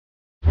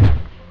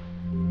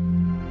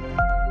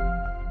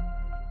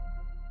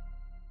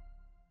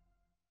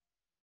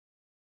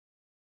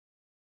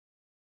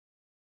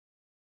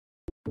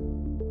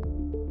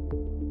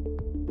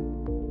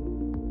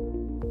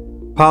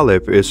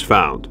Polyp is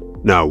found.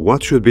 Now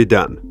what should be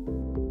done?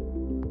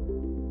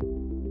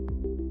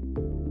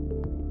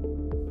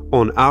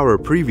 On our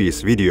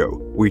previous video,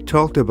 we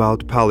talked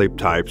about polyp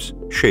types,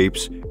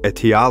 shapes,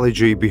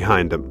 etiology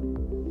behind them.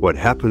 What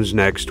happens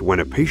next when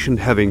a patient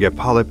having a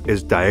polyp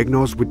is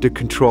diagnosed with the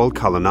controlled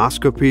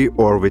colonoscopy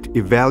or with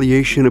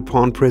evaluation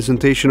upon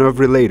presentation of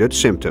related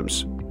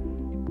symptoms?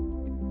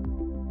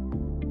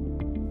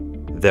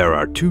 There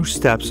are two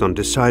steps on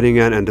deciding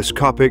an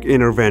endoscopic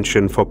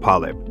intervention for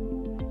polyp.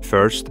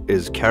 First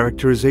is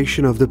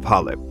characterization of the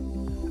polyp.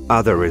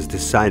 Other is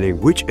deciding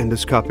which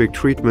endoscopic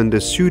treatment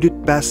is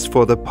suited best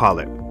for the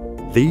polyp.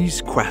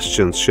 These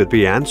questions should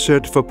be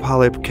answered for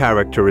polyp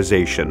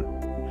characterization.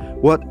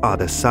 What are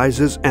the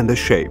sizes and the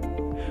shape?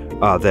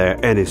 Are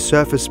there any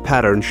surface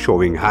patterns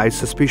showing high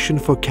suspicion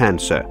for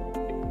cancer?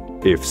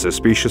 If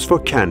suspicious for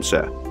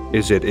cancer,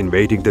 is it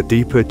invading the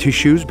deeper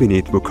tissues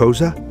beneath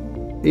mucosa?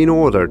 In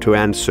order to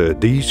answer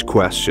these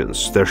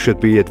questions, there should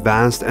be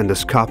advanced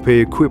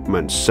endoscopy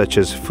equipment such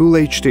as Full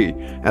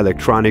HD,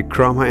 electronic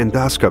chroma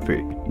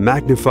endoscopy,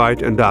 magnified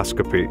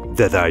endoscopy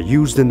that are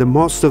used in the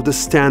most of the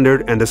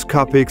standard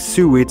endoscopic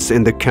suites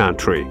in the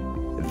country.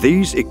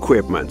 These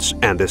equipments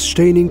and the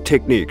staining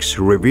techniques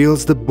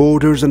reveals the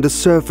borders and the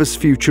surface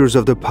features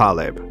of the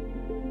polyp.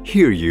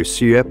 Here you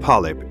see a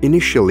polyp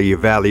initially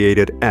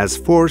evaluated as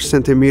 4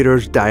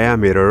 cm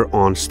diameter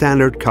on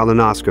standard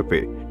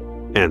colonoscopy.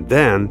 And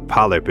then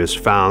polyp is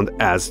found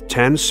as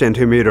 10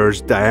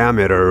 cm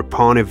diameter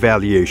upon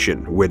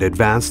evaluation with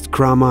advanced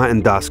chroma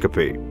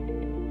endoscopy.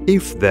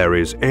 If there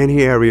is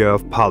any area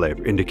of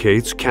polyp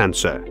indicates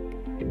cancer,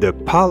 the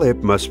polyp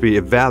must be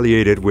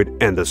evaluated with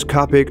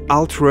endoscopic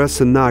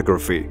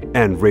ultrasonography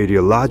and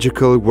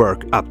radiological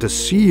work up to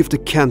see if the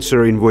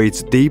cancer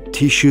invades deep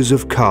tissues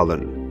of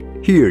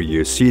colon. Here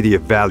you see the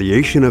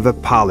evaluation of a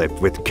polyp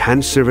with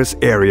cancerous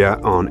area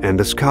on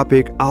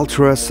endoscopic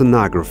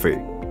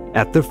ultrasonography.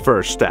 At the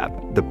first step,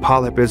 the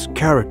polyp is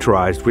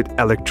characterized with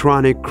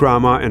electronic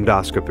chroma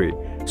endoscopy,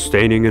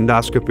 staining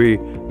endoscopy,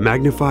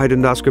 magnified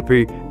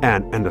endoscopy,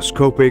 and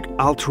endoscopic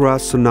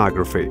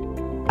ultrasonography.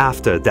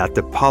 After that,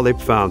 the polyp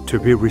found to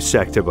be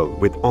resectable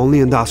with only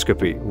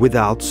endoscopy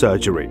without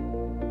surgery.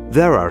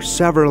 There are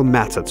several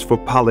methods for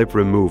polyp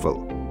removal.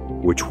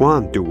 Which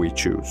one do we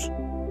choose?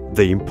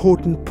 The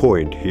important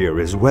point here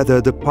is whether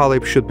the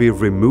polyp should be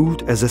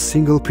removed as a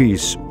single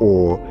piece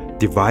or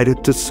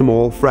divided to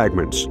small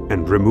fragments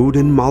and removed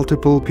in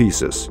multiple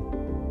pieces.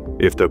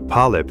 If the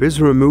polyp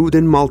is removed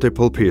in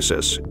multiple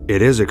pieces,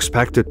 it is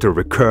expected to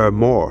recur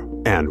more,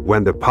 and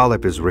when the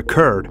polyp is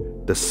recurred,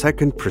 the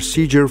second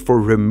procedure for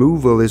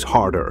removal is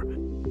harder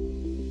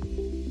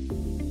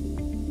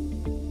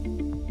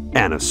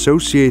and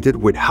associated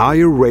with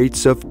higher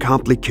rates of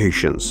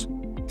complications.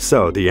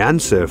 So the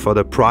answer for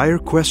the prior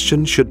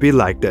question should be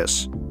like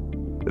this.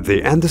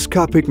 The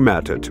endoscopic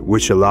method,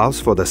 which allows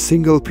for the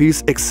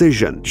single-piece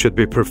excision, should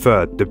be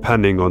preferred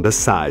depending on the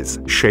size,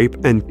 shape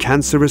and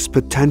cancerous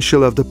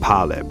potential of the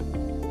polyp.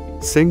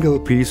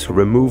 Single-piece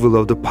removal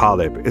of the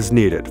polyp is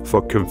needed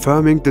for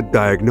confirming the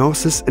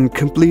diagnosis and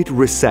complete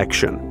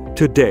resection.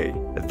 Today,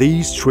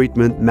 these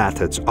treatment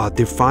methods are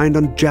defined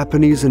on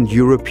Japanese and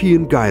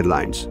European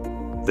guidelines.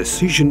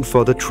 Decisions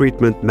for the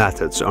treatment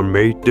methods are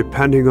made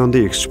depending on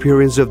the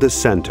experience of the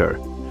center.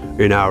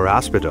 In our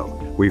hospital,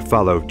 we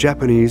follow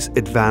Japanese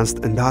advanced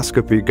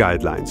endoscopy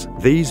guidelines.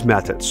 These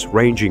methods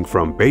ranging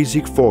from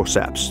basic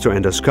forceps to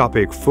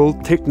endoscopic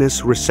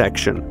full-thickness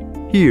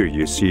resection. Here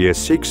you see a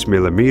 6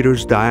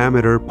 mm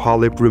diameter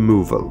polyp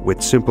removal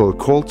with simple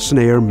cold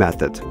snare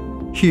method.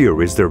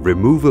 Here is the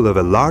removal of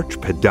a large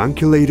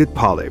pedunculated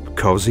polyp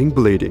causing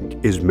bleeding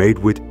is made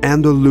with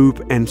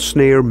endoloop and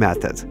snare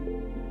method.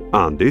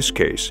 On this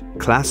case,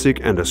 classic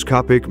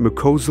endoscopic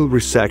mucosal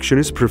resection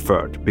is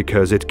preferred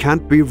because it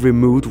can't be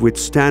removed with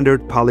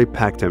standard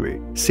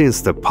polypectomy, since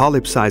the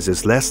polyp size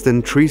is less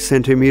than 3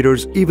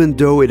 cm even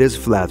though it is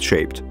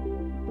flat-shaped.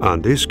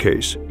 On this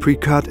case,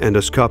 pre-cut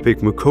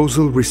endoscopic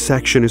mucosal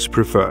resection is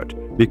preferred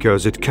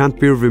because it can't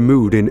be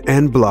removed in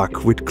en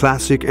bloc with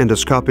classic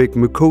endoscopic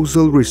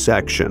mucosal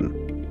resection.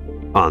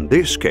 On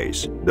this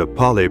case, the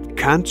polyp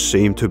can't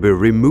seem to be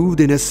removed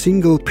in a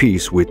single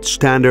piece with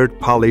standard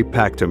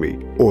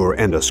polypectomy or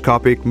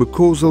endoscopic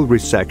mucosal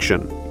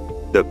resection.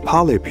 The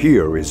polyp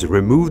here is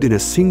removed in a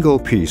single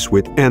piece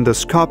with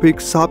endoscopic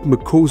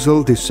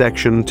submucosal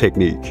dissection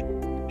technique.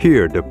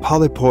 Here the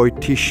polypoid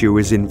tissue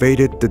is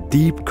invaded the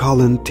deep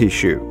colon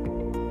tissue.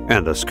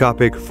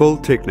 Endoscopic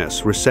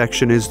full-thickness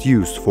resection is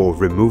used for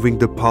removing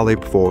the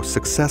polyp for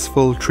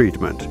successful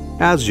treatment.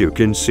 As you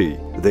can see,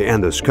 the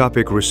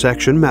endoscopic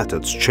resection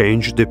methods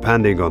change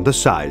depending on the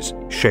size,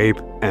 shape,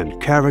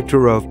 and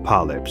character of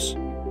polyps.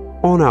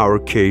 On our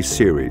case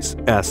series,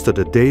 as to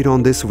the date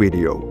on this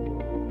video,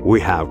 we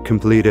have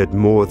completed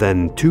more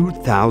than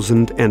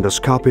 2,000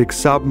 endoscopic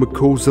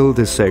submucosal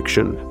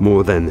dissection,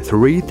 more than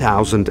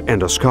 3,000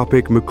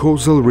 endoscopic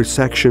mucosal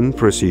resection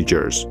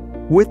procedures,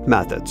 with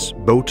methods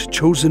both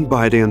chosen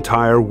by the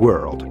entire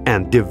world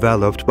and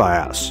developed by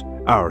us.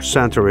 Our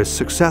center is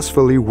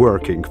successfully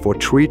working for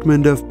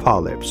treatment of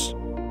polyps.